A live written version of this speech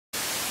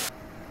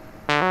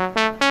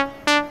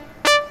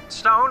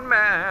Stone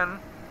Man,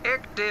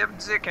 ik dib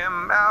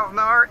zikem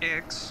alnar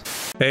ix.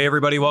 Hey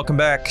everybody, welcome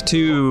back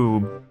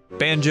to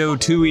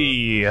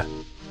Banjo-Tooie.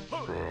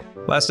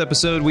 Last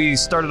episode we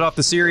started off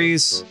the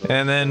series,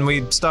 and then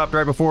we stopped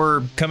right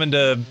before coming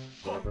to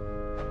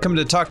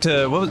talk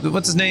to,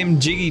 what's his name?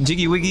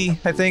 Jiggy Wiggy,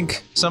 I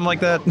think? Something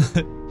like that.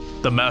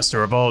 The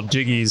master of all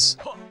jiggies.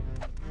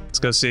 Let's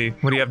go see.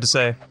 What do you have to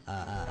say?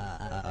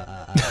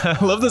 I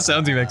love the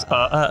sounds he makes.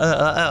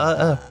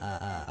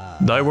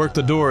 I work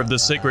the door of the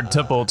sacred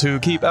temple to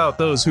keep out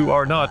those who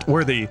are not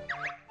worthy.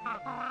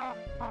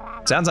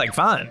 Sounds like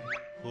fun.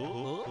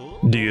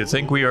 Do you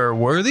think we are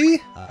worthy?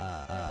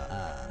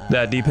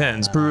 That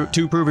depends.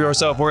 To prove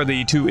yourself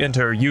worthy to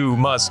enter, you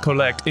must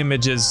collect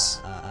images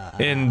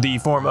in the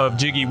form of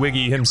Jiggy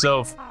Wiggy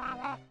himself.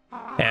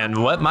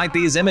 And what might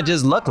these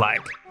images look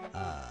like?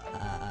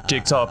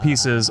 Jigsaw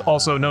pieces,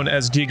 also known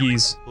as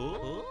jiggies.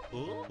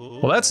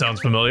 Well, that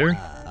sounds familiar.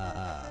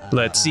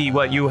 Let's see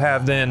what you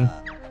have then.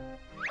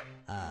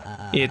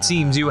 It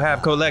seems you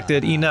have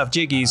collected enough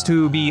jiggies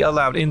to be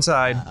allowed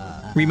inside.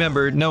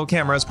 Remember, no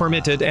cameras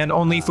permitted and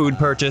only food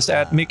purchased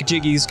at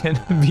McJiggy's can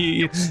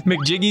be...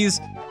 McJiggy's?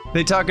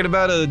 They talking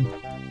about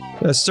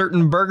a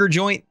certain burger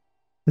joint?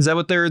 Is that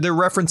what they're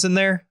referencing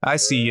there? I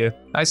see you.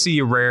 I see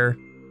you, Rare.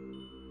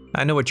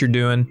 I know what you're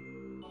doing.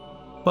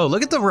 Whoa,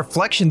 look at the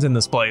reflections in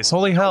this place.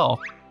 Holy hell.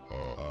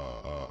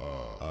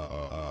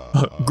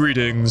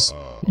 Greetings.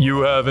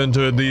 You have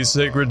entered the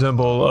sacred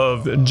temple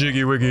of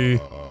Jiggy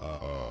Wiggy.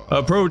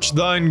 Approach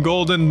thine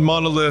golden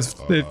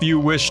monolith if you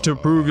wish to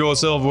prove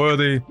yourself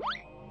worthy.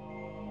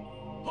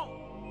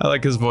 I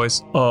like his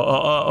voice.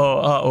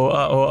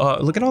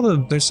 Look at all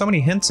the, there's so many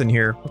hints in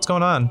here. What's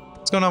going on?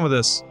 What's going on with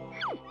this?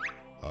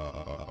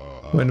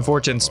 When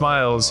fortune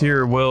smiles,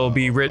 here will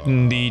be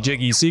written the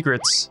Jiggy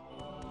secrets.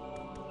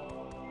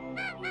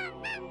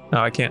 Oh,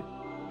 I can't.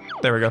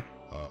 There we go.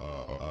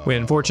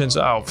 When fortune's,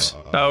 oh,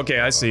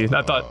 okay, I see.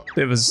 I thought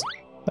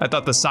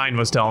the sign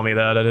was telling me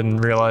that. I didn't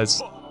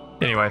realize.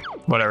 Anyway,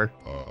 whatever.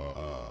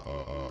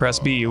 Press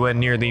B when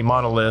near the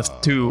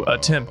monolith to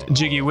attempt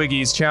Jiggy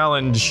Wiggy's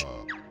challenge.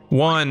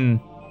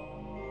 1.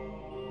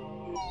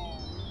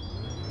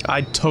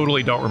 I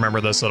totally don't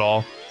remember this at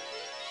all.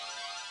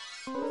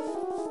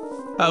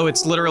 Oh,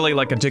 it's literally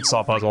like a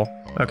jigsaw puzzle.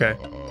 Okay.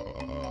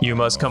 You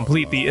must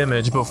complete the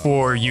image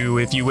before you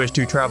if you wish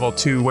to travel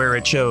to where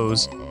it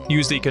shows.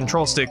 Use the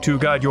control stick to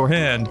guide your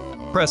hand.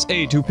 Press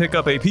A to pick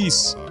up a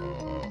piece.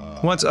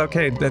 Once,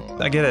 okay,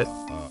 I get it.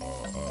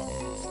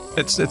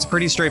 It's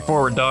pretty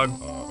straightforward, dog.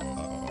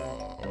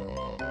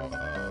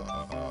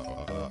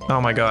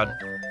 Oh my god.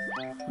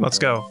 Let's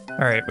go.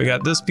 Alright, we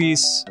got this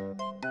piece.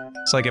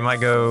 Looks like it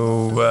might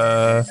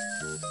go,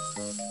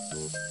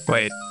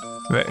 wait.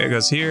 It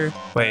goes here.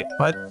 Wait,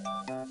 what?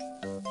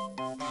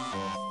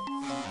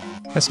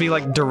 Has to be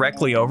like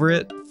directly over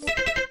it?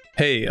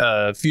 Hey,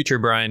 future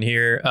Brian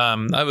here.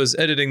 I was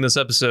editing this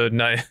episode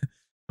and I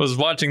was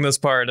watching this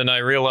part and I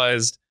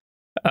realized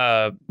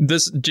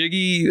this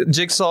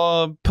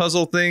jigsaw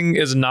puzzle thing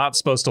is not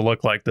supposed to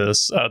look like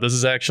this. This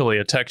is actually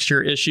a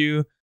texture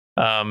issue.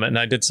 And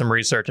I did some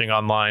researching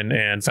online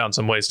and found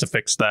some ways to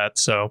fix that.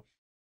 So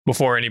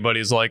before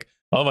anybody's like,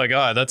 oh my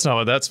god, that's not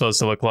what that's supposed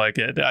to look like,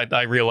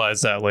 I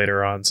realized that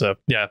later on. So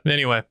yeah,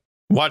 anyway,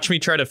 watch me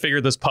try to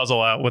figure this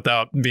puzzle out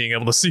without being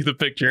able to see the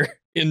picture.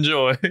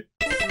 Enjoy.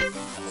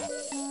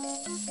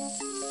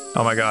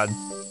 Oh my god.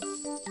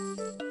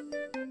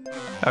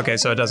 Okay,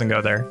 so it doesn't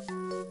go there.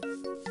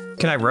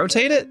 Can I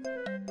rotate it?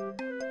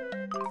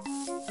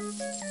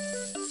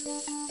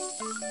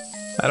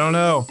 I don't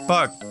know.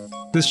 Fuck.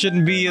 This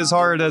shouldn't be as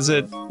hard as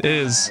it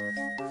is.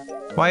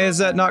 Why is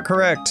that not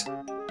correct?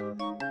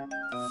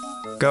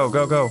 Go,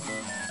 go, go.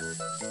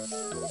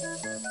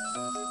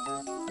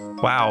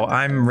 Wow,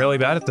 I'm really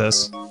bad at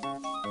this.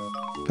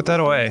 Put that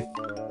away.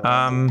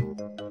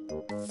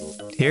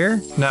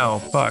 Here? No,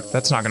 fuck,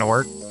 that's not gonna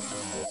work.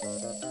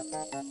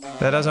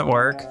 That doesn't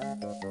work.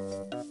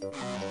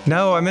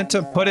 No, I meant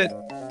to put it,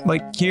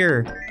 like,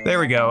 here. There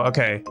we go,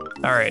 okay.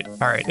 Alright,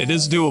 it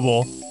is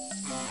doable.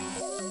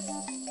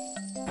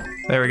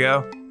 There we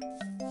go.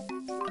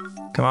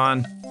 Come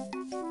on.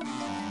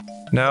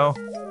 No.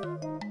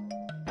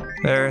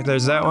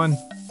 There's that one.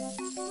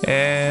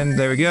 And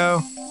there we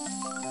go.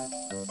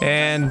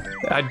 And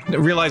I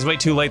realized way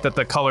too late that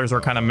the colors were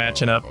kind of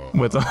matching up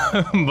with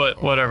them,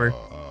 but whatever.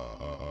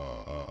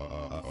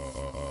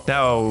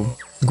 Now,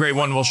 Great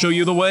One will show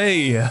you the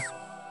way.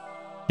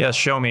 Yes,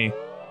 show me.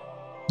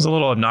 It's a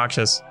little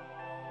obnoxious.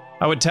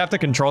 I would tap the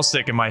control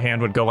stick and my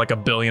hand would go like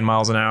 1,000,000,000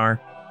 miles an hour.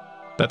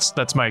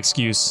 That's my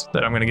excuse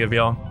that I'm gonna give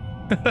y'all.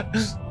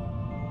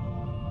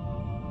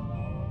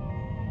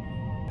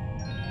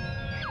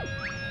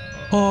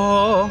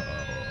 Oh,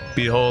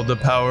 behold the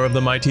power of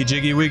the mighty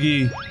Jiggy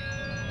Wiggy.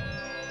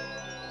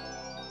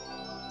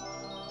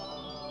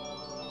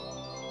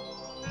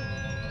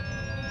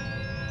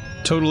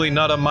 Totally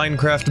not a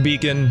Minecraft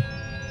beacon.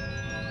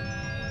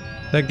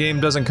 That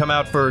game doesn't come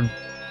out for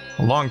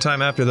a long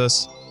time after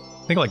this.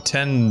 I think like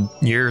 10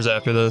 years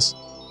after this.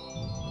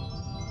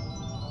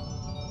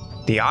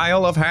 The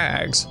Isle of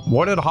Hags,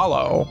 Wooded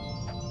Hollow.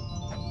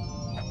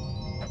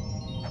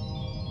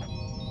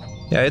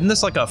 Yeah, isn't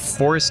this like a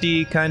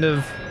foresty kind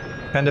of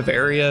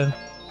area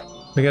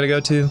we gotta go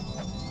to?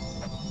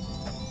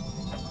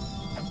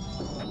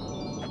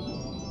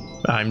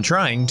 I'm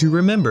trying to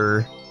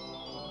remember.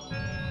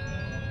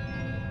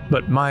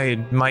 But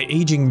my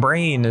aging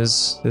brain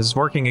is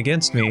working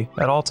against me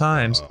at all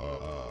times.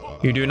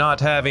 You do not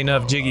have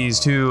enough jiggies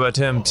to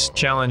attempt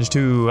challenge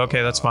 2.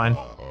 Okay, that's fine.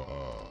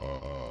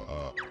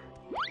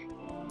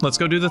 Let's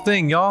go do the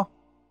thing, y'all.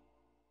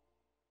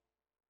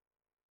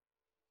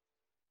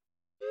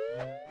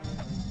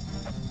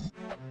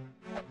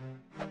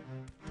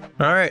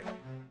 Alright.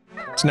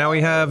 So now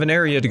we have an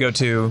area to go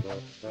to.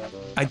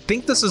 I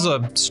think this is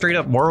a straight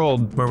up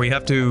world where we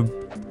have to...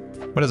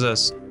 What is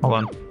this? Hold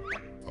on.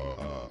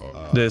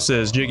 This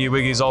is Jiggy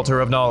Wiggy's Altar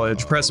of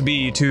Knowledge. Press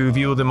B to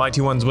view the Mighty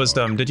One's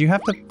wisdom. Did you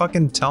have to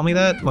fucking tell me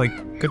that?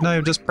 Like, couldn't I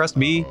have just pressed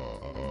B?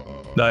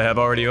 I have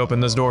already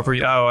opened this door for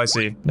you. Oh, I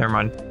see. Never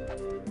mind.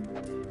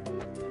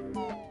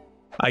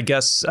 I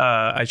guess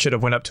I should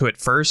have went up to it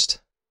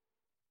first.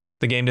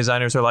 The game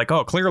designers are like,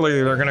 oh,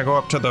 clearly they're gonna go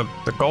up to the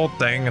gold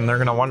thing and they're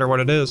gonna wonder what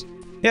it is.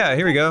 Yeah,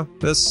 here we go.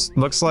 This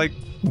looks like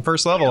the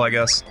first level, I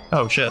guess.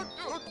 Oh, shit.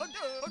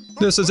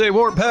 This is a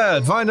warp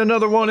pad. Find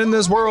another one in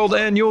this world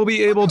and you'll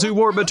be able to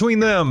warp between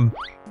them.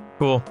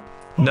 Cool.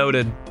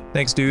 Noted.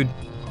 Thanks, dude.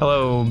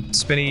 Hello,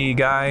 spinny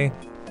guy.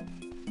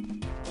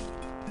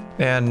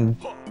 And...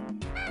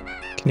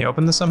 Can you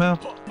open this somehow?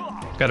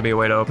 Gotta be a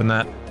way to open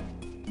that.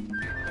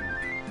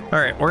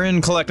 Alright, we're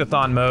in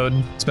Collectathon mode.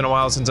 It's been a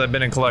while since I've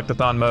been in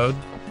Collectathon mode,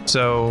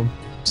 so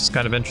it's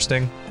kind of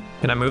interesting.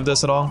 Can I move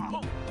this at all?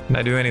 Can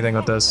I do anything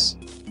with this?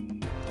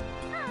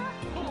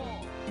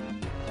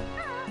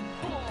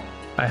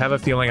 I have a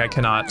feeling I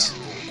cannot.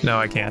 No,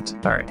 I can't.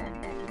 Alright.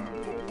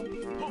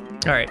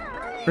 Alright.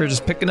 We're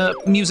just picking up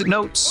music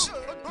notes.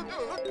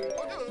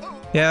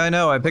 Yeah, I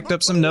know. I picked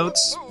up some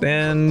notes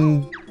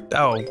and...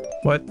 Oh,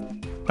 what?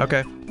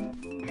 Okay.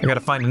 I gotta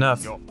find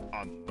enough.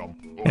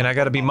 And I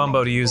gotta be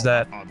Mumbo to use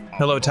that.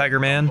 Hello, Tiger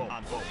Man.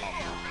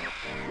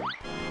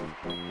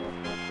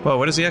 Whoa,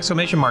 what does the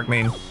exclamation mark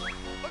mean?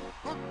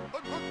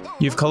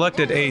 You've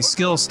collected a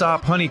skill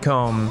stop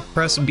honeycomb.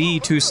 Press B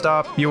to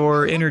stop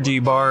your energy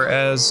bar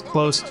as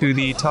close to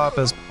the top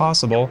as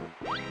possible.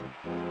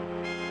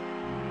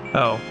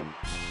 Oh.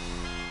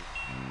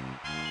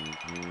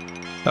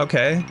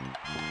 Okay.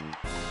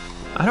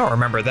 I don't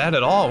remember that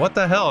at all. What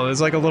the hell?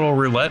 It's like a little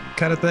roulette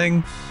kind of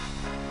thing.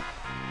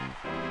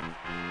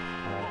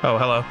 Oh,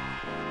 hello.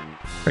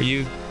 Are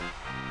you...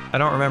 I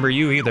don't remember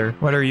you either.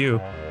 What are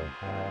you?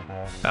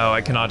 Oh,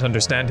 I cannot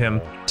understand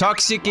him.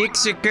 Toxic.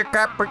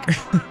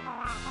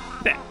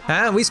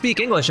 Huh? We speak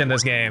English in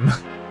this game.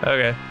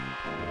 Okay.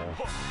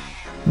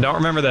 Don't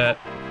remember that.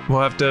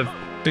 We'll have to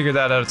figure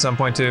that out at some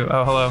point too.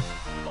 Oh, hello.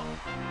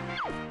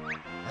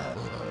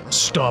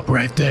 Stop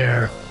right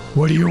there.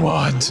 What do you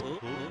want?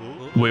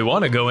 We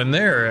want to go in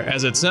there,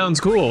 as it sounds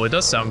cool. It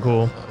does sound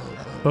cool.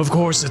 Of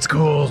course it's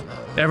cool.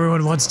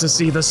 Everyone wants to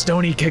see the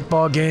Stony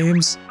Kickball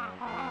games.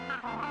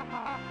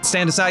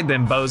 Stand aside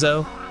then,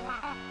 bozo.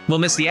 We'll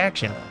miss the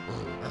action.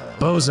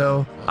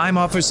 Bozo, I'm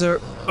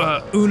Officer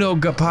Uno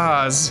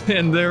Gapaz,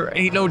 and there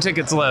ain't no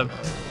tickets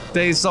left.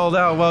 They sold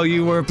out while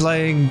you were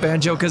playing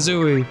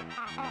Banjo-Kazooie.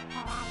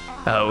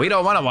 Oh, we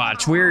don't want to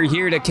watch. We're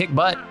here to kick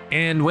butt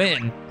and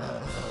win.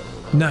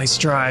 Nice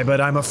try, but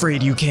I'm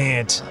afraid you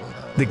can't.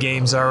 The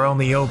games are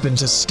only open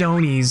to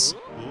Stonies.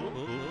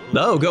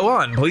 No, go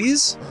on,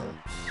 please.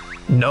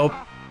 Nope.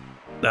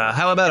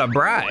 How about a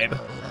bribe?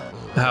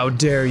 How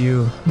dare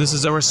you? This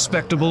is a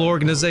respectable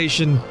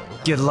organization.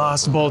 Get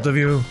lost, both of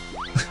you.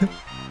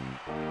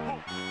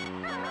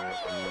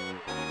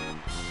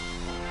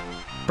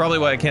 Probably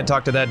why I can't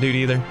talk to that dude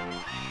either.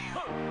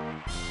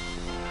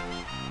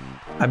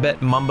 I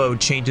bet Mumbo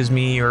changes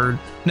me, or...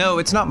 No,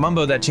 it's not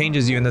Mumbo that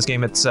changes you in this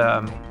game, it's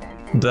the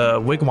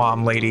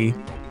wigwam lady.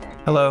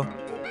 Hello.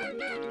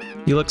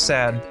 You look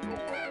sad.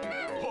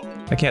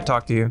 I can't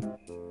talk to you.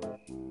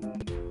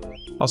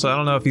 Also, I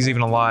don't know if he's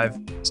even alive.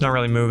 He's not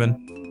really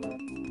moving.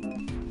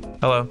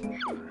 Hello.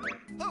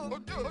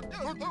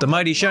 The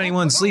mighty shiny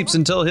one sleeps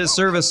until his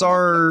services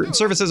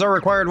are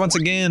required once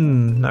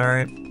again. All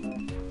right.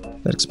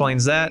 That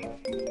explains that.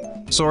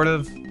 Sort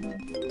of.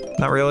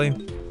 Not really.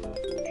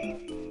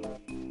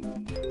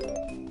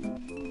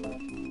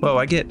 Whoa,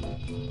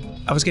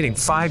 I was getting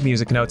 5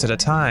 music notes at a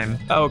time.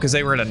 Oh, because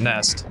they were in a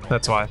nest.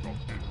 That's why.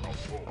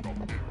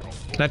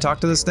 Can I talk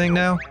to this thing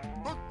now?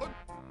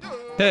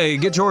 Hey,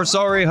 get your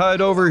sorry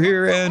hide over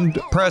here and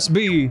press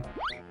B.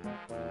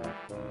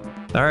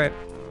 All right.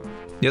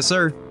 Yes,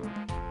 sir.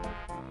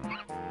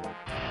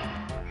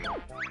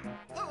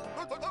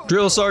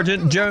 Drill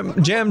Sergeant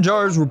Jam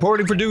Jars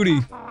reporting for duty.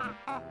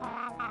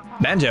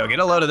 Banjo, get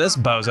a load of this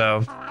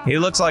bozo. He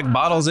looks like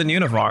Bottles in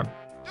uniform.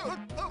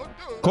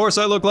 Of course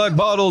I look like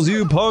Bottles,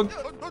 you punk.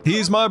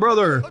 He's my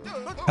brother.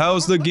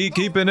 How's the geek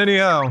keeping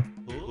anyhow?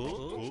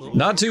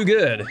 Not too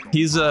good.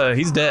 He's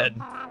dead.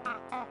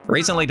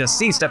 Recently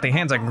deceased at the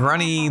hands of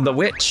Grunny the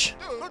Witch.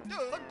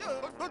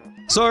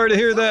 Sorry to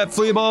hear that,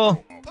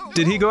 Fleaball.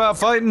 Did he go out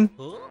fighting?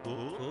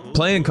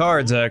 Playing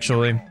cards,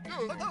 actually.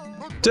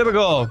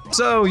 Typical.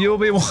 So, you'll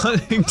be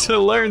wanting to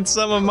learn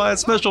some of my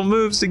special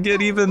moves to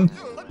get even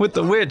with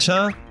the witch,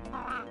 huh?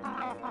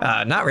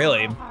 Not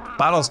really.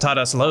 Bottles taught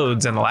us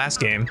loads in the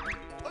last game.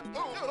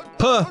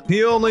 Puh,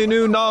 he only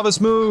knew novice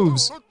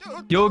moves.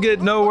 You'll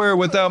get nowhere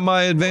without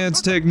my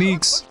advanced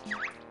techniques.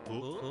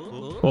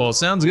 Well,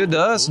 sounds good to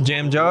us,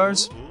 Jam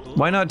Jars.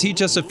 Why not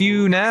teach us a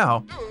few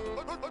now?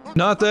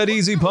 Not that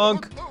easy,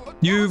 punk.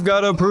 You've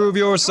got to prove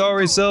your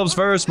sorry selves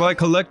first by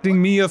collecting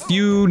me a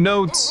few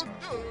notes.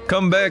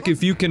 Come back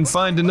if you can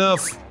find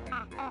enough.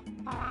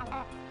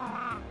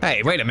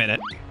 Hey, wait a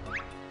minute.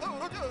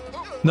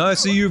 I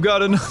see you've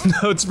got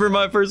enough notes for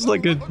my first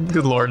good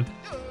lord.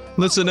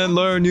 Listen and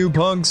learn, you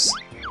punks.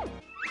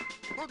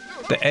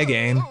 The egg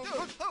aim.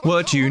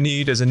 What you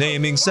need is an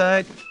aiming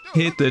sight.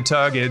 Hit the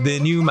target,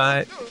 then you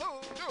might.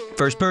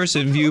 First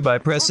person view by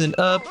pressing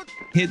up.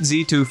 Hit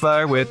Z to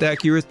fire with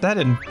accuracy. That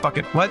didn't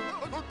fucking, what?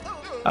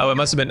 Oh, it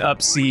must have been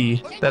up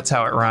C. That's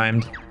how it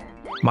rhymed.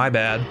 My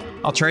bad.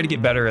 I'll try to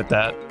get better at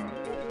that.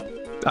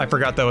 I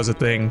forgot that was a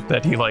thing,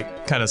 that he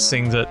kind of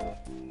sings it.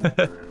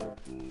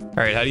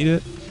 Alright, how do you do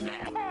it?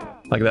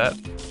 Like that?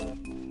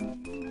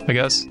 I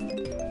guess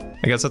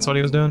that's what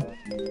he was doing.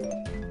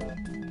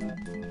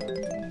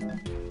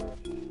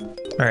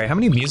 Alright, how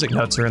many music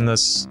notes are in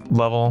this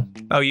level?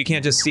 Oh, you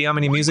can't just see how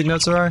many music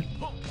notes there are?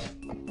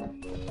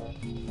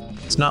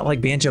 It's not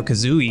like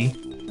Banjo-Kazooie.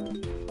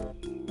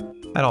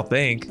 I don't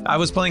think. I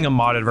was playing a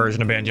modded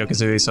version of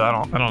Banjo-Kazooie, so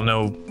I don't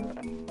know.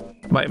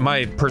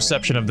 My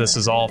perception of this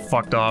is all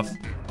fucked off,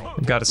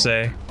 I've got to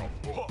say.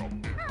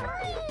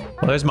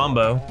 Well, there's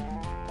Mumbo.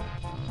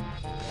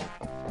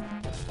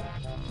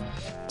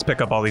 Let's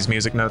pick up all these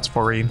music notes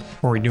before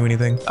we do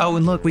anything. Oh,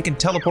 and look, we can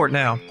teleport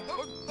now.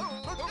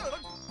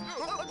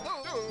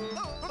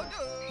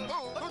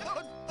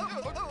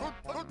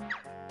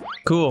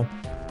 Cool.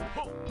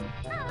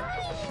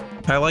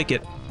 I like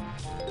it.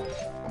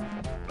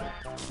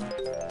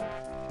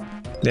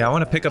 Yeah, I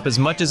want to pick up as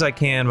much as I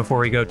can before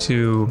we go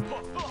to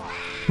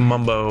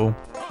Mumbo.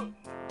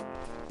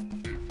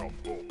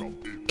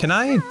 Can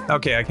I?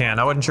 Okay, I can.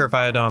 I wasn't sure if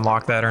I had to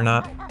unlock that or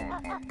not.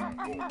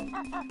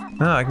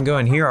 Oh, I can go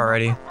in here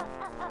already.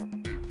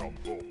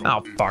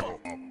 Oh, fuck.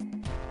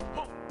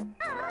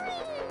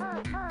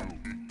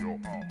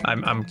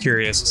 I'm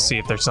curious to see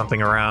if there's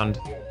something around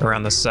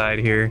the side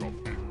here.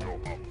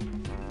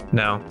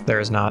 No, there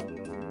is not.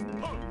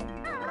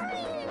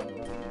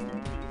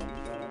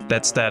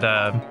 That's that,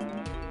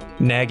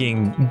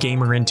 nagging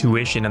gamer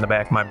intuition in the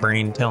back of my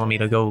brain telling me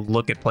to go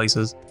look at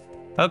places.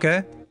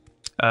 Okay.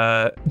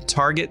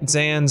 Target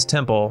Zan's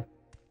temple.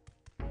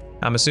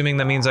 I'm assuming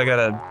that means I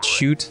gotta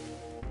shoot.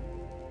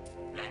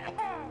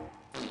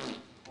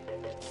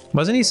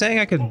 Wasn't he saying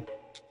I could...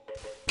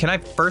 Can I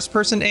first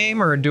person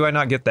aim, or do I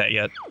not get that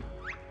yet?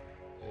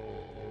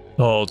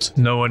 Halt.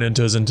 No one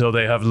enters until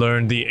they have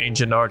learned the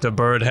ancient art of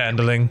bird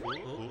handling.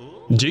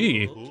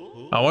 Gee,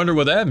 I wonder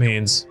what that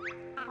means.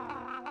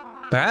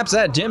 Perhaps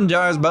that Jim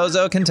Jars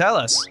bozo can tell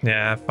us.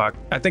 Yeah, fuck.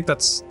 I think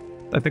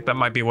that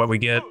might be what we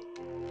get.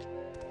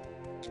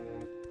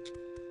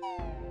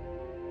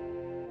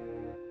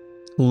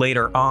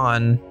 Later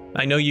on,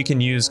 I know you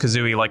can use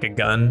Kazooie like a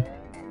gun.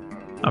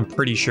 I'm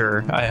pretty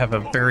sure. I have a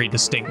very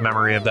distinct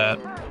memory of that.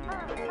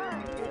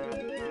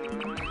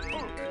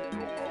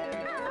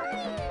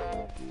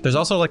 There's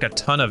also like a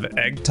ton of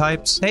egg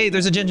types. Hey,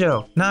 there's a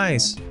Jinjo.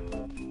 Nice.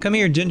 Come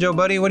here, Jinjo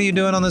buddy. What are you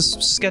doing on this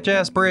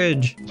sketch-ass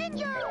bridge?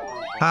 Jinjo!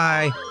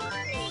 Hi.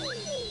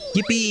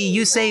 Yippee,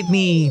 you saved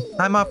me.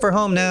 I'm off for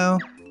home now.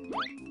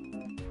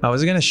 Oh,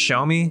 is it gonna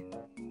show me?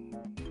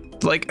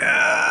 Like,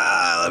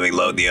 let me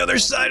load the other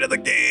side of the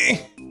game.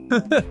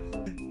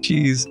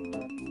 Jeez.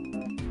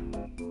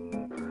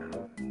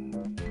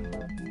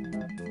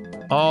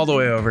 All the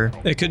way over.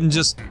 It couldn't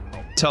just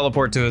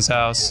teleport to his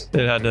house.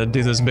 It had to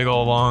do this big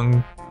old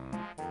long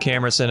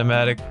camera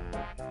cinematic.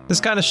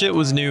 This kind of shit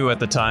was new at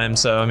the time,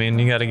 so I mean,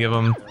 you gotta give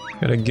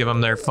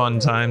them their fun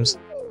times.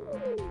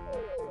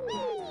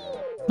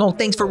 Oh,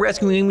 thanks for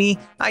rescuing me.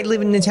 I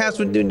live in this house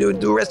with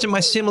the rest of my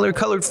similar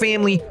colored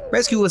family.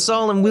 Rescue us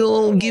all and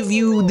we'll give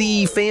you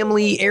the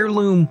family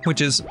heirloom,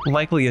 which is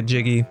likely a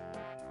Jiggy.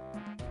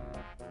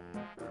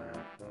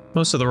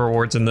 Most of the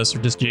rewards in this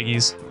are just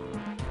Jiggies.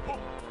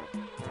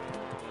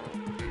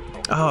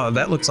 Oh,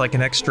 that looks like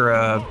an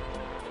extra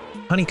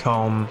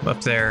honeycomb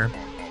up there.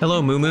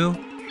 Hello, Moo Moo.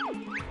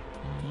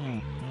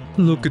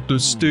 Look at the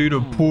state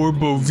of poor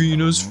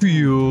Bovina's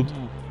field.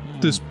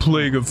 This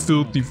plague of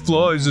filthy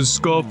flies is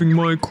scoffing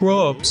my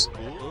crops.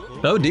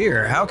 Oh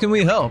dear, how can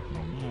we help?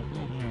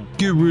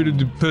 Get rid of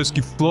the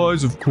pesky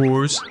flies, of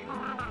course.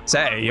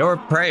 Say your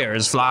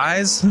prayers,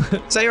 flies.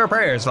 Say your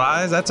prayers,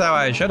 flies. That's how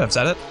I should have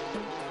said it.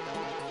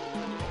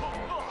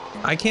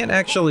 I can't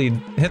actually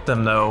hit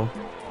them though,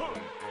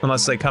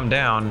 unless they come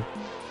down.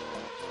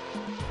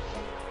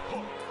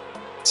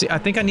 See, I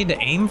think I need to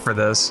aim for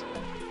this.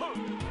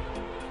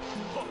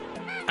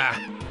 Ah,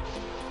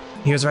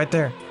 he was right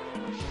there.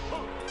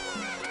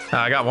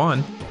 I got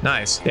one.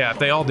 Nice. Yeah, if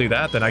they all do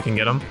that, then I can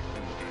get them.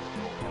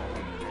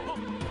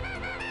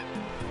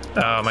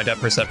 Oh, my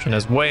depth perception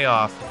is way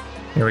off.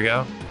 Here we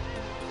go.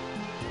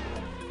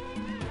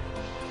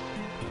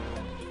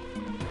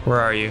 Where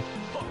are you?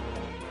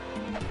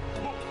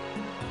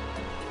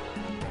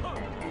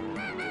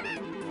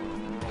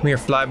 Come here,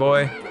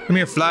 flyboy. Come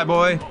here,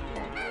 flyboy.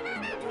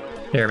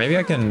 Here, maybe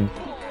I can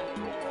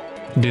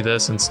do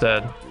this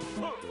instead.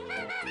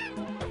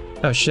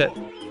 Oh, shit.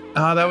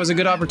 Ah, that was a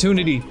good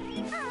opportunity.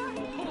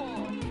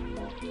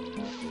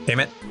 Damn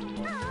it.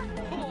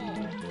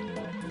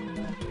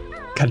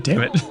 God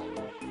damn it.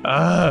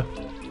 Ah.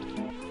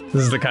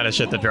 This is the kind of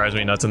shit that drives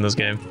me nuts in this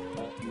game.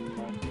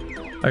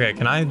 Okay,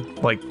 can I,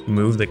 like,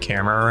 move the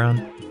camera around?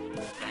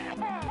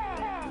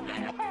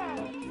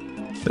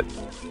 It'd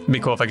be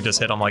cool if I could just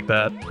hit him like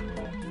that.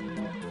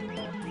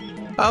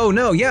 Oh,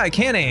 no, yeah, I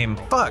can aim.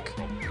 Fuck.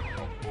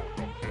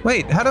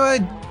 Wait, how do I...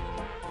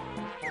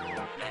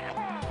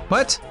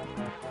 What?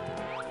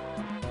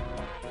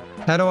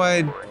 How do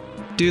I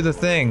do the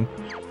thing?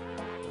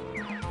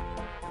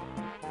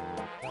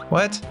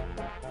 What?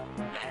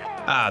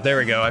 Ah, there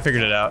we go. I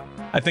figured it out.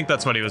 I think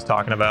that's what he was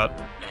talking about.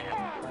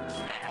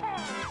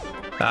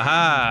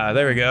 Aha,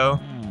 there we go.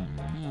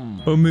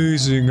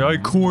 Amazing. I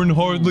can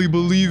hardly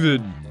believe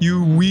it.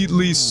 You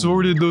wheatly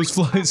sorted those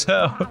flies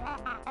out.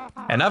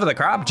 Enough of the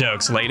crop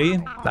jokes, lady.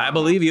 I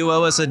believe you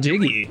owe us a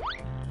jiggy.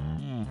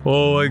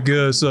 Oh, I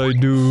guess I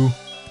do.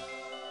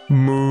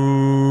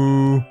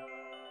 Moo.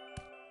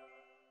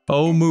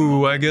 Oh,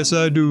 moo, I guess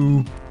I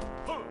do.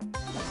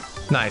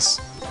 Nice.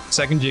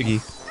 Second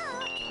jiggy.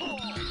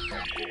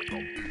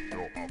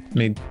 Let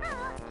me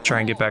try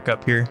and get back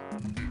up here.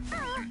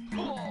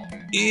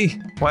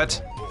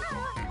 What?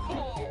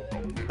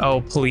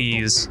 Oh,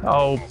 please.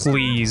 Oh,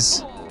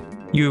 please.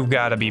 You've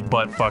got to be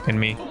butt fucking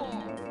me.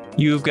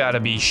 You've got to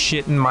be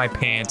shitting my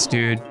pants,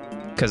 dude.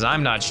 Because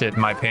I'm not shitting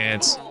my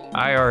pants.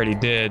 I already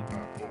did.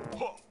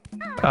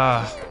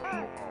 How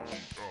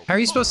are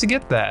you supposed to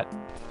get that?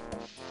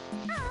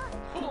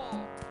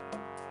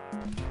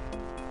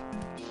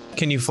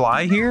 Can you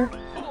fly here?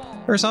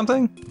 Or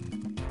something?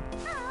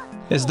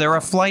 Is there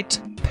a flight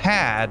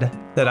pad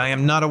that I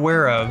am not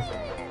aware of?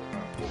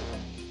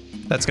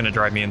 That's gonna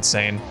drive me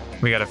insane.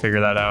 We gotta figure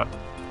that out.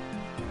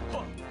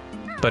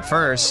 But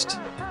first,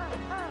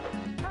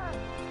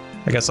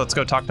 I guess let's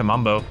go talk to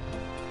Mumbo.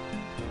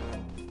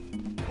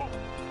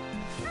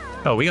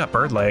 Oh, we got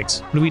bird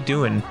legs. What are we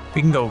doing?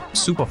 We can go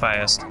super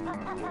fast.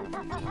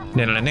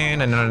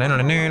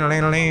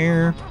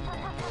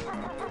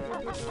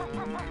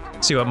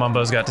 See what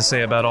Mumbo's got to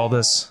say about all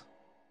this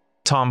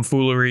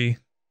tomfoolery.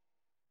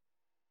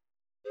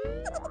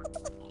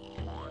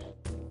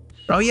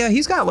 Oh yeah,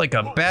 he's got like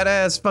a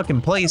badass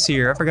fucking place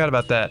here. I forgot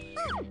about that.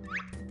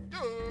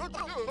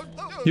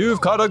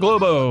 You've caught a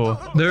Globo.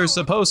 They're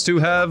supposed to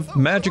have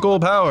magical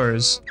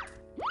powers.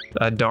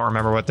 I don't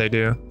remember what they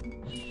do.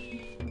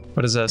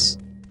 What is this?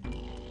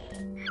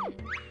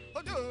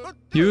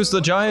 Use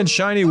the giant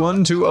shiny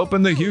one to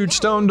open the huge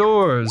stone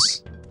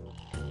doors.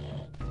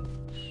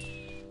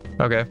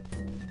 Okay.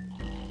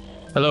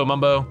 Hello,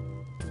 Mumbo.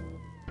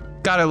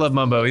 God, I love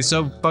Mumbo. He's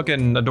so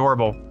fucking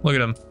adorable. Look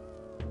at him.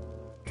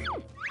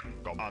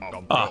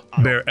 Ah,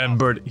 Bear and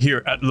Bird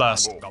here at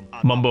last.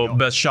 Mumbo,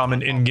 best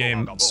shaman in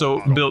game,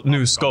 so built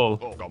new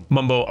skull.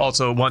 Mumbo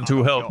also want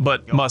to help,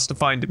 but must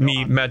find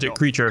me magic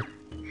creature.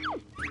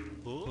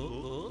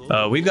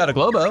 We've got a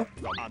Globo.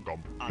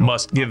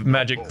 Must give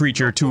magic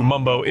creature to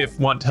Mumbo if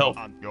want help.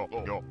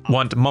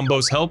 Want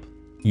Mumbo's help?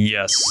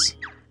 Yes.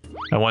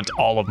 I want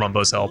all of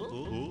Mumbo's help.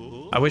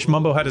 I wish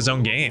Mumbo had his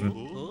own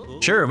game.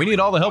 Sure, we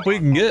need all the help we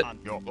can get.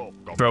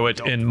 Throw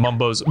it in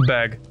Mumbo's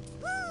bag.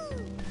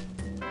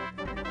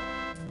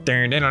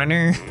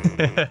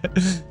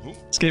 This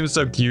game is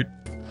so cute.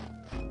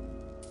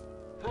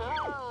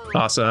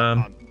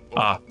 Awesome.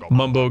 Ah,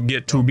 Mumbo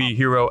get to be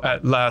hero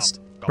at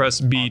last. Press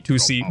B to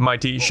see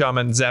mighty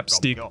shaman zap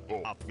stick.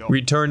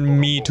 Return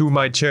me to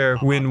my chair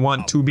when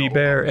want to be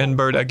Bear and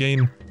Bird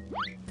again.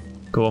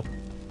 Cool.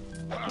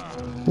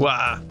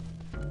 Wow.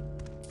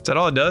 Is that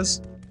all it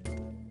does?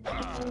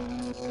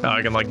 Oh,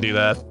 I can like do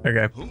that.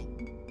 Okay.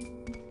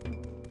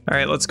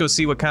 Alright, let's go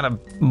see what kind of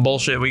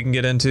bullshit we can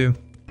get into.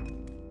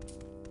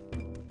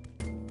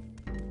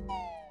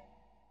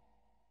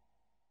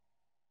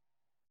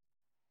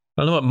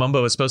 I don't know what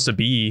Mumbo is supposed to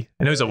be.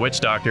 I know he's a witch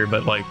doctor,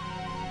 but like...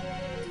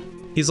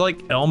 he's like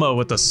Elmo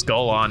with a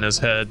skull on his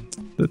head.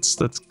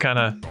 That's kind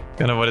of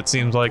what it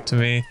seems like to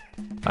me.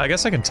 I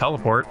guess I can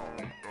teleport.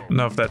 I don't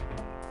know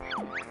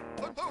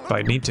if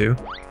I need to,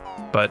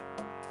 but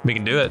we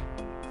can do it.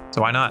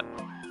 So why not?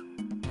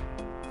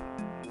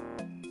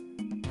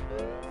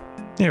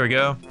 Here we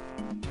go.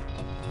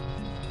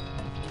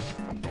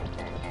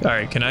 All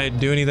right, can I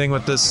do anything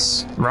with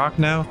this rock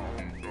now?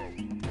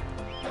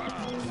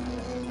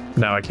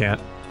 No, I can't.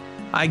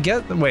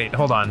 Wait,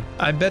 hold on.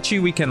 I bet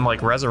you we can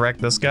like resurrect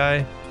this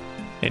guy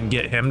and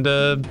get him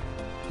to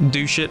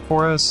do shit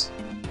for us.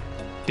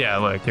 Yeah,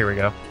 look, here we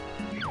go.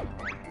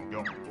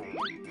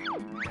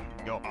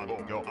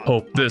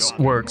 Hope this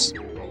works.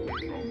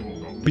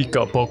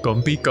 Pika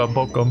pokum, pika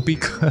pokum,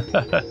 pika.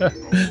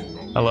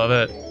 I love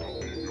it.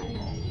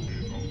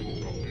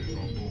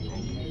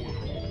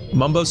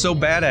 Mumbo's so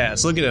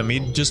badass. Look at him. He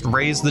just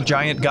raised the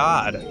giant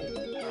god.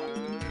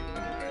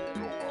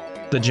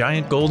 The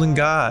giant golden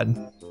god.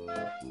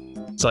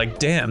 It's like,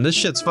 damn, this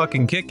shit's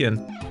fucking kicking.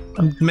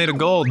 I'm made of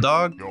gold,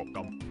 dog.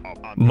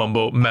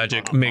 Mumbo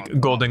magic make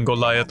golden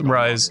Goliath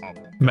rise.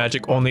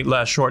 Magic only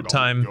lasts short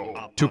time.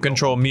 To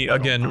control me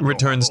again,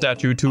 return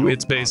statue to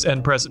its base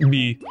and press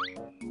B.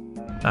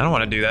 I don't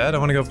want to do that. I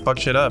want to go fuck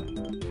shit up.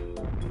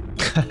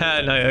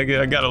 I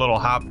got a little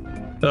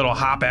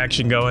hop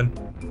action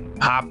going.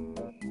 Hop.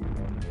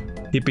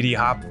 Hippity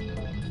hop.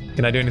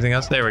 Can I do anything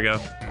else? There we go.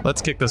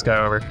 Let's kick this guy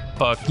over.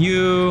 Fuck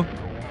you.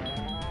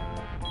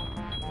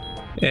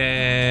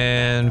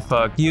 And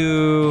fuck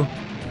you.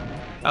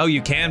 Oh,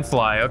 you can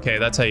fly. Okay,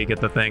 that's how you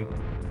get the thing.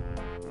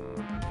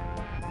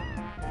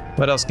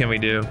 What else can we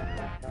do?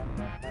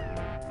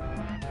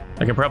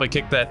 I can probably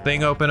kick that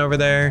thing open over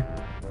there.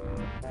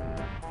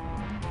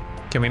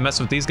 Can we mess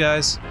with these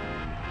guys?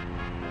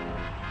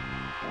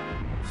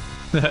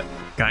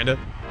 Kinda.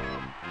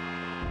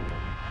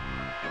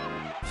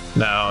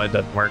 No, it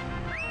doesn't work.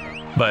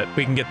 But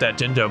we can get that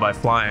Jinjo by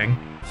flying.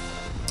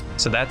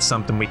 So that's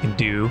something we can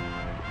do.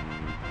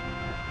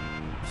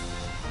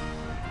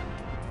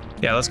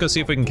 Yeah, let's go see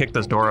if we can kick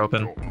this door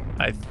open.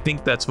 I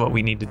think that's what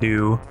we need to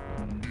do.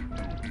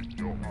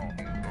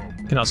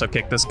 Can also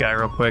kick this guy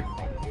real quick.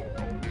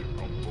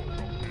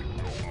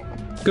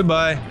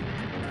 Goodbye.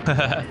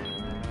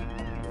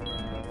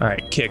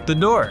 Alright, kick the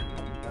door.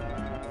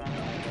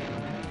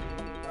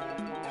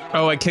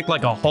 Oh, I kicked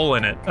like a hole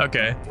in it.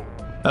 Okay.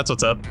 That's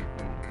what's up.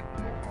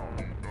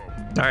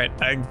 Alright,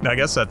 I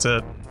guess that's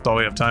it. That's all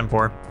we have time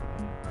for.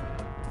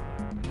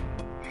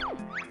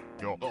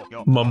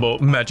 Mumbo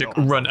magic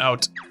run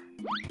out.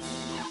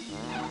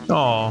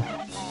 Aw.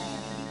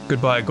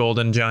 Goodbye,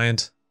 golden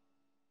giant.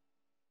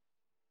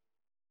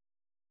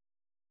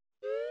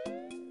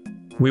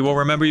 We will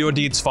remember your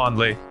deeds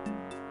fondly.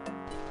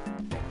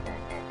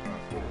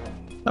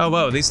 Oh,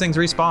 whoa, these things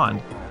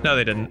respawned. No,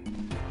 they didn't.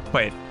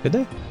 Wait, did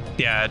they?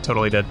 Yeah, it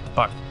totally did.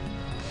 Fuck.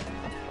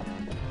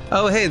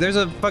 Oh, hey, there's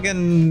a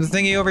fucking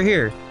thingy over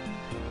here.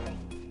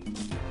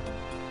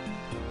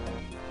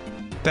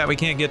 That we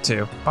can't get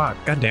to. Fuck,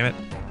 god damn it.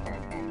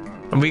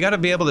 We gotta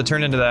be able to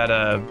turn into that,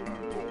 I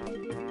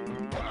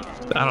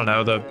don't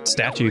know, the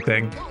statue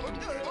thing.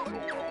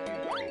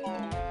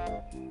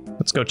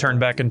 Let's go turn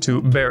back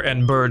into bear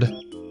and bird.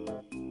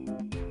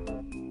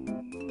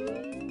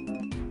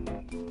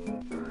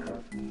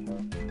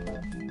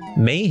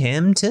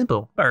 Mayhem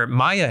Temple, or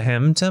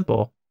Mayahem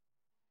Temple.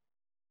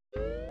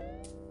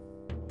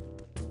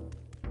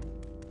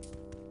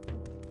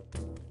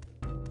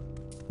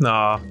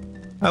 Nah,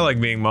 I like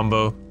being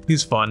Mumbo.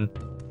 He's fun.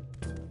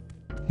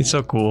 He's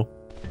so cool.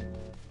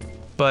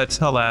 But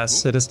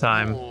alas, it is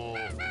time.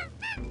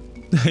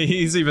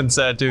 He's even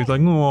sad too. He's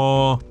like,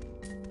 "Aww,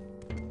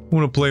 I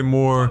want to play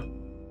more.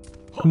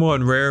 Come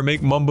on, Rare,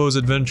 make Mumbo's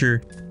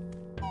adventure."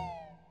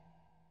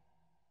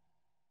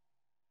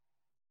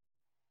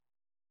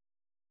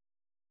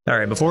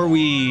 Alright, before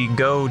we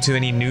go to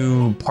any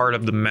new part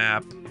of the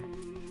map,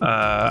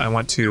 I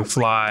want to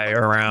fly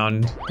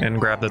around and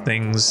grab the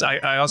things.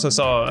 I also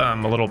saw a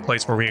little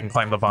place where we can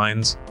climb the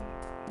vines.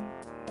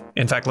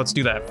 In fact, let's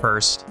do that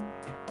first,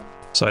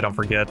 so I don't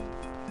forget.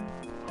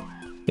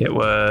 It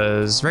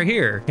was right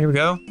here. Here we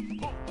go.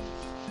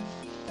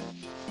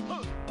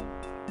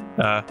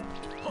 I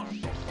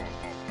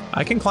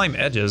can climb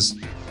edges,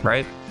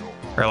 right?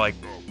 Or like,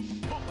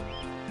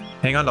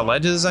 hang on to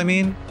ledges, I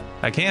mean?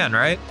 I can,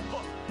 right?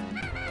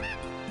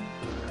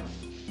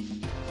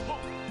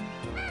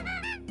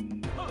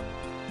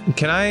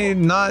 Can I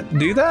not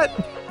do that?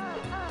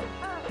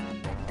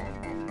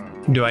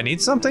 Do I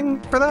need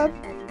something for that?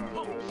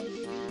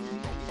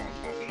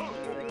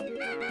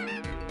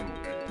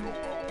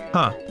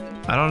 Huh.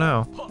 I don't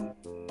know.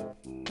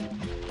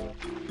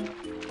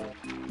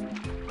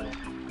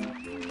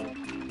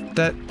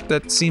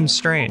 That seems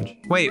strange.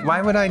 Wait,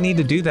 why would I need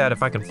to do that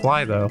if I can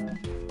fly, though?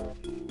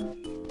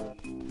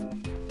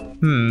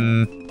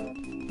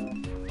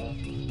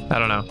 I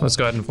don't know. Let's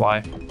go ahead and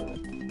fly.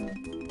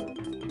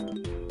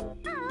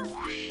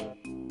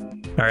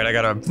 Alright, I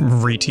gotta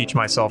reteach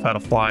myself how to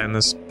fly in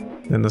this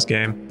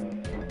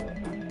game.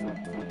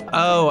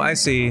 Oh, I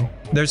see.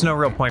 There's no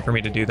real point for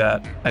me to do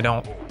that. I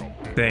don't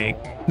think.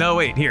 No,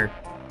 wait, here.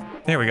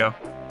 There we go.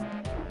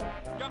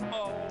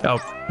 Oh,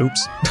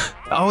 oops.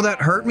 Oh,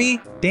 that hurt me?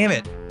 Damn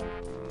it.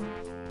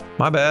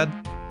 My bad.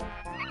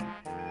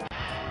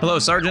 Hello,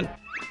 Sergeant.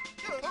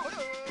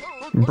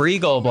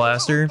 Breagle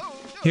Blaster.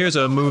 Here's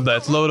a move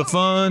that's load of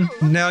fun.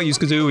 Now use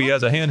Kazooie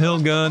as a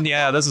handheld gun.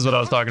 Yeah, this is what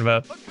I was talking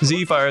about.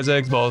 Z fires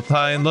eggs both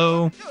high and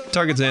low.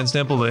 Targets and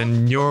temple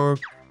and your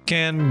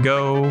can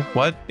go.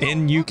 What?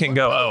 In you can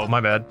go. Oh, my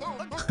bad.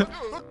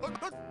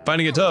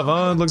 Finding it tough,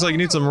 huh? Looks like you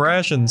need some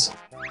rations.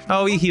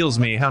 Oh, he heals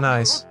me. How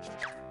nice.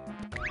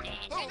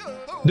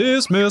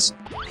 Dismissed.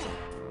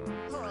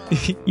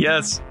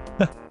 Yes.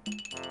 I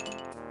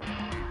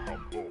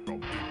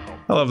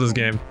love this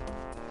game.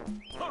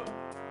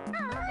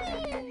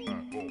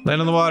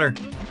 Land on the water.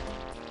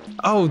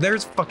 Oh,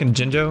 there's fucking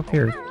Jinjo.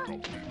 Here.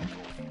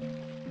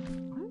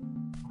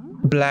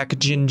 Black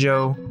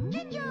Jinjo.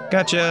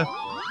 Gotcha.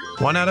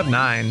 1 out of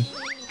 9.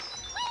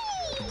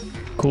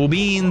 Cool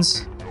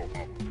beans.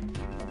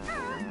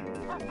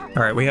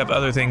 All right, we have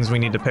other things we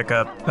need to pick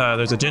up.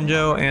 There's a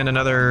Jinjo and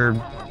another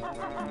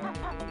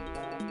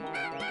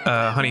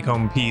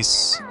honeycomb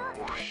piece.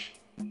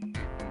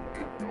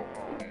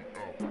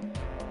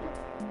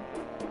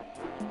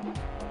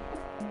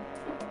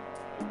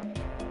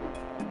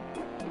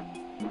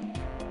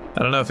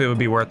 I don't know if it would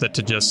be worth it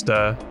to just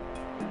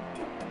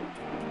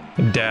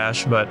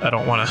dash, but I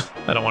don't want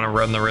to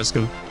run the risk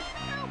of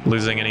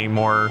losing any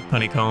more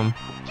honeycomb.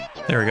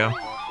 There we go.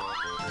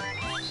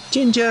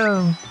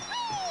 Jinjo.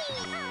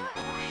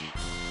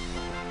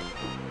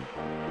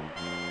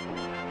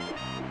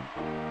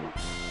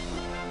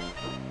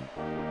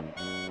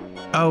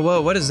 Oh,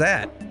 whoa, what is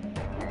that?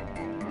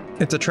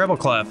 It's a treble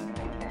clef.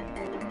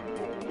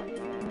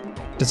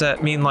 Does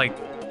that mean like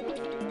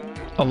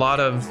a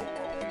lot of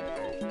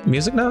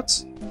music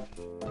notes?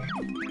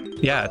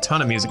 Yeah, a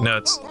ton of music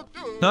notes.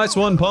 Nice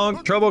one,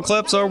 punk. Treble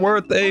clefs are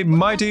worth a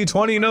mighty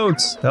 20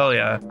 notes. Hell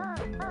yeah.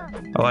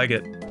 I like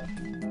it.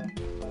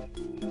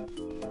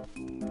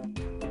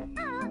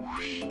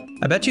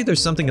 I bet you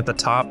there's something at the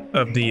top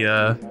of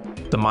the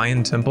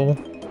Mayan temple.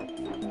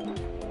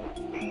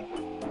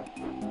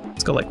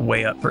 Let's go like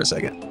way up for a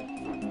second.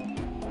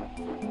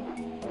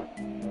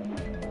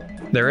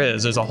 There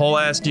is. There's a whole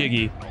ass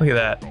Jiggy. Look at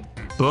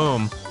that.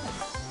 Boom.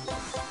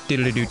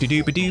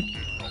 Doodle-doo-doo-doo-ba-doo.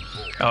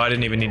 Oh, I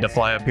didn't even need to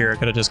fly up here. I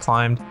could have just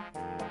climbed.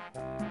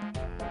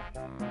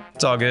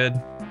 It's all good.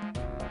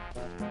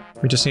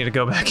 We just need to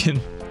go back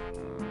and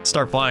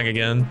start flying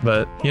again,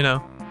 but you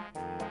know.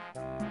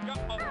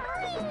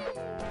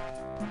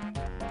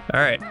 All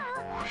right.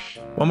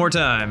 One more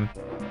time.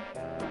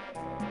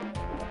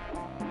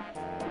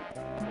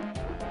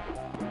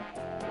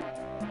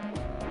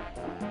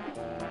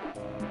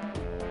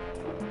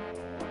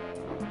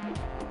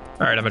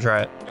 All right, I'm gonna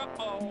try it.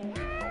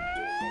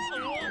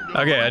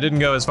 Okay, I didn't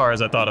go as far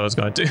as I thought I was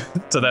going to,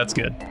 so that's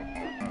good.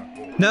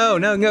 No,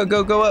 no, no,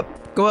 go up,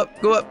 go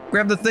up, go up,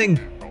 grab the thing,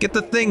 get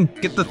the thing,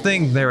 get the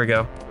thing. There we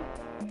go.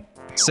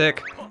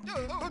 Sick.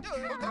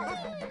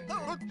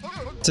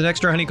 It's an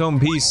extra honeycomb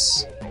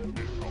piece.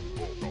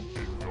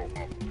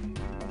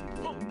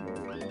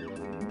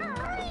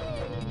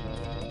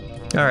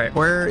 All right,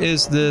 where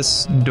is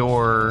this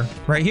door?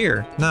 Right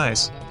here,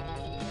 nice.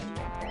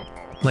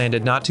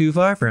 Landed not too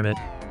far from it.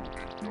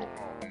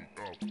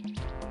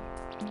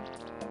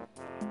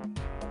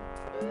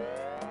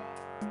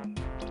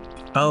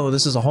 Oh,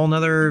 this is a whole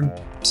nother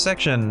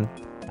section.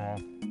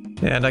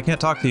 And I can't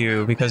talk to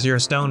you because you're a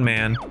stone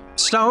man.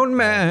 Stone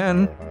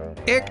man,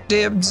 ik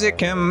dib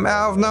zikim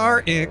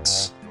alvnar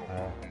ix.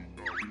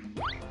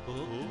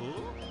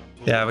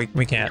 Yeah,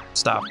 we can't.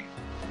 Stop.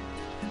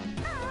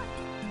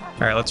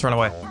 Alright, let's run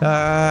away.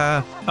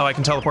 Oh, I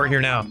can teleport here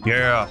now.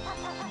 Yeah.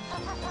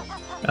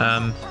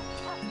 Can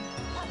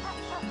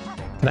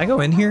I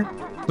go in here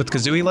with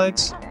Kazooie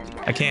legs?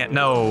 I can't.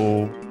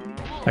 No.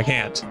 I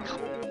can't.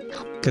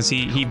 Cause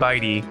he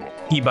bitey.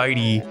 He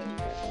bitey.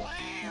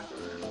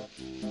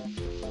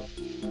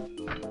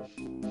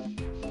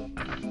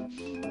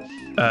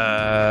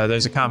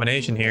 There's a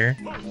combination here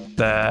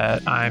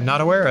that I'm not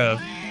aware of.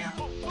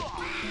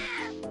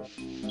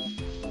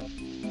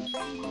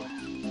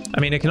 I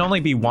mean, it can only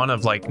be one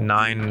of like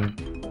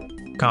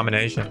 9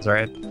 combinations,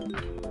 right?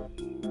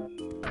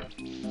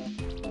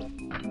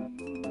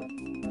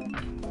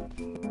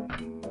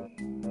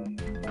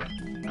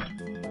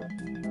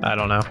 I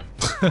don't know.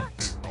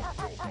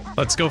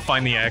 Let's go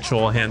find the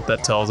actual hint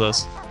that tells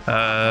us.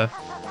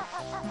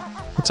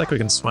 Looks like we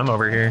can swim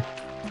over here.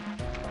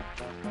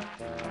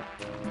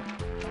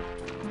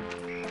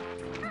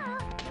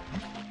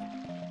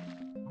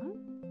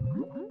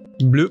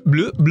 Bloop,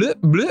 bloop, bloop,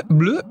 bloop,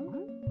 bloop.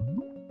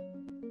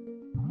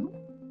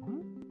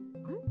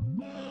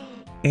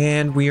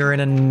 And we are in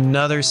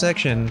another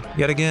section,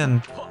 yet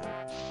again.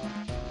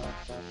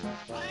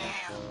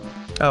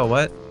 Oh,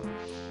 what?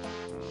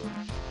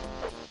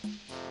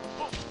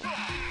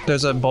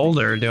 There's a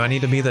boulder. Do I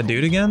need to be the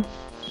dude again?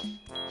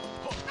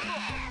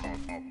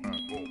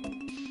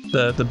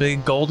 The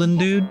big golden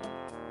dude?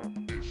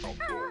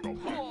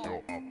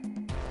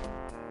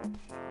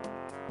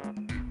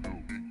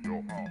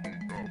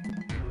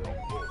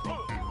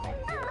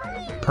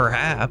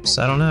 Perhaps.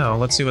 I don't know.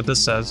 Let's see what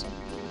this says.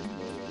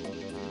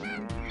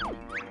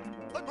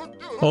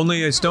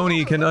 Only a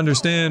stony can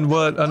understand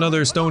what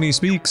another stony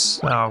speaks.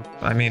 Oh,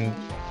 I mean,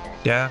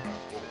 yeah.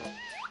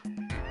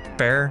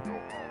 Fair.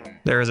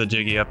 There is a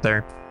Jiggy up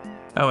there.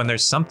 Oh, and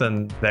there's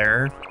something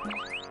there.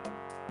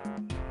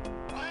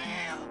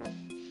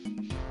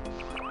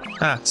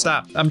 Ah,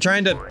 stop. I'm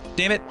trying to...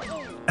 Damn it.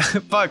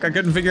 Fuck, I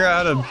couldn't figure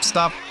out how to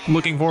stop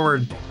looking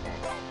forward.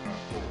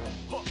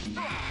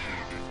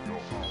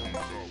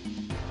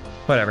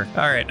 Whatever.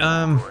 Alright,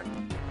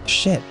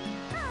 shit.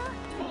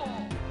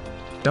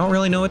 Don't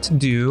really know what to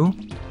do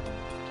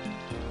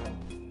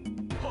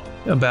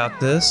about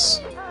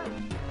this.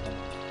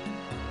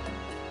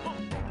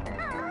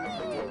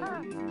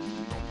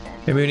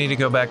 Maybe we need to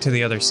go back to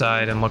the other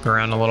side and look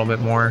around a little bit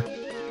more.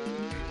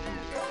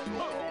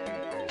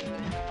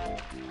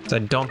 I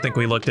don't think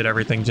we looked at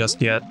everything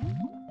just yet.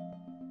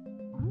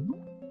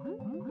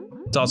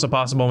 It's also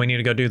possible we need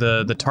to go do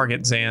the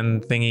Target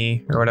Zan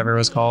thingy, or whatever it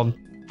was called.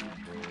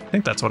 I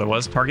think that's what it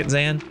was, Target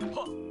Zan.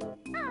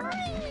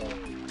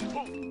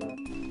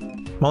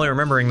 I'm only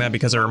remembering that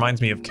because it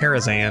reminds me of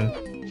Karazhan.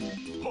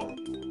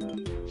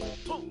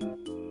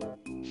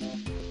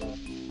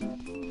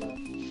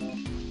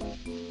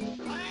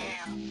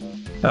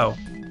 Oh.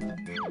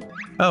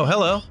 Oh,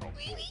 hello.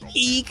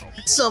 Eek!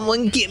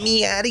 Someone get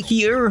me out of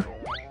here!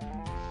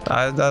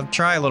 I'll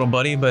try, little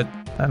buddy, but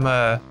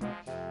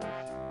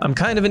I'm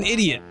kind of an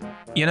idiot,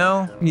 you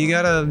know? You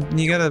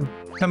gotta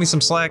cut me some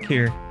slack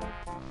here.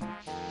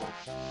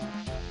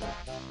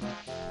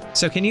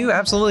 So can you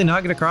absolutely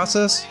not get across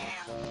this?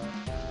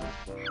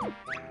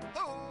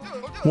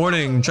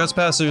 Warning,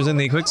 trespassers in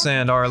the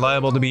quicksand are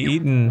liable to be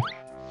eaten.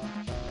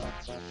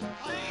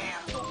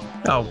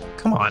 Oh,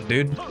 come on,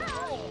 dude.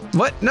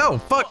 What? No,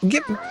 fuck,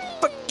 give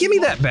me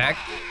that back,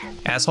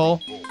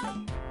 asshole.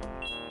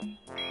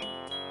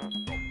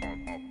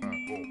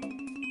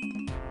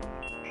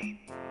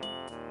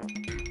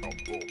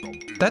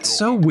 That's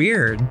so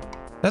weird.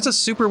 That's a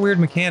super weird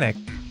mechanic.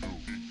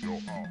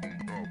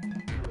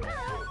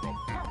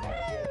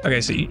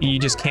 Okay, so you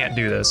just can't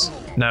do this.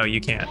 No,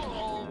 you can't.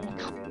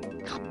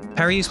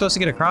 How are you supposed to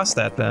get across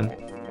that then?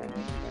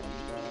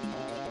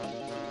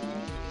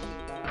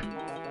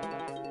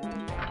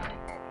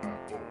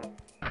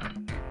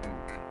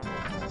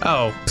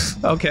 Oh,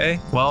 okay.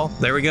 Well,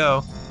 there we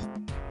go.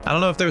 I don't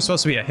know if there was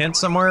supposed to be a hint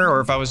somewhere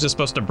or if I was just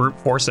supposed to brute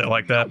force it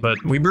like that,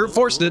 but we brute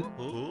forced it.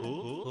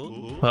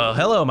 Well,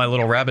 hello, my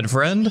little rabbit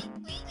friend.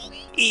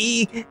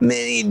 Me,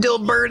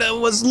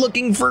 Dilberta was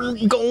looking for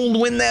gold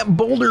when that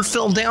boulder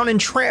fell down and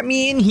trapped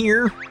me in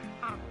here.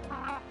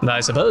 I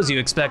suppose you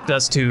expect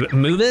us to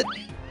move it?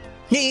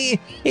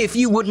 If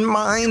you wouldn't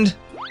mind.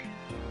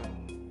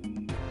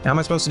 How am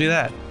I supposed to do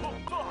that?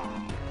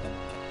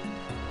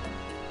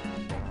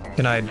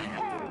 Can I...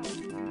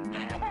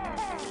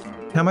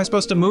 How am I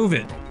supposed to move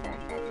it?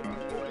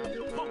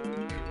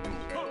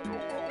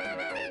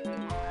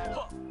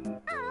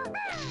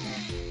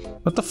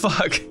 What the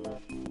fuck?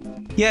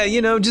 Yeah,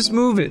 you know, just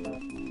move it.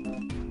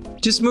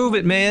 Just move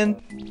it, man.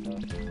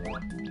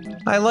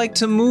 I like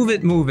to move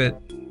it, move it.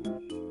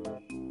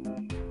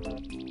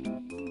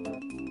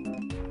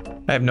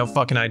 I have no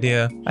fucking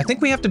idea. I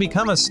think we have to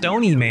become a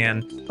stony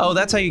man. Oh,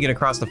 that's how you get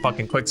across the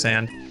fucking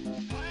quicksand.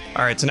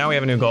 Alright, so now we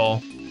have a new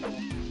goal.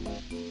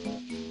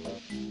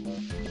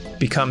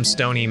 Become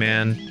stony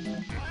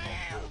man.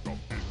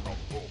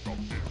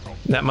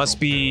 That must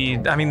be...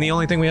 I mean, the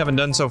only thing we haven't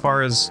done so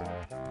far is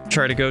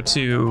try to go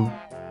to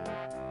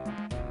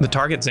the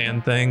Target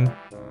Zan thing,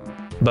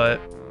 but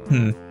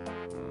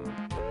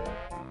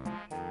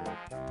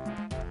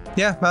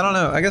yeah, I don't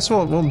know. I guess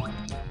we'll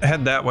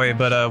head that way,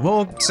 but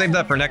we'll save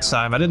that for next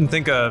time. I didn't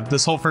think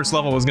this whole first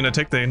level was gonna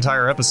take the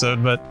entire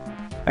episode, but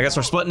I guess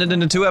we're splitting it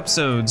into 2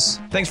 episodes.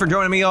 Thanks for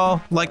joining me,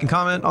 y'all. Like and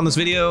comment on this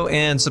video,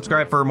 and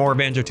subscribe for more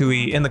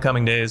Banjo-Tooie in the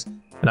coming days,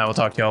 and I will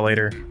talk to y'all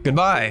later.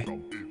 Goodbye.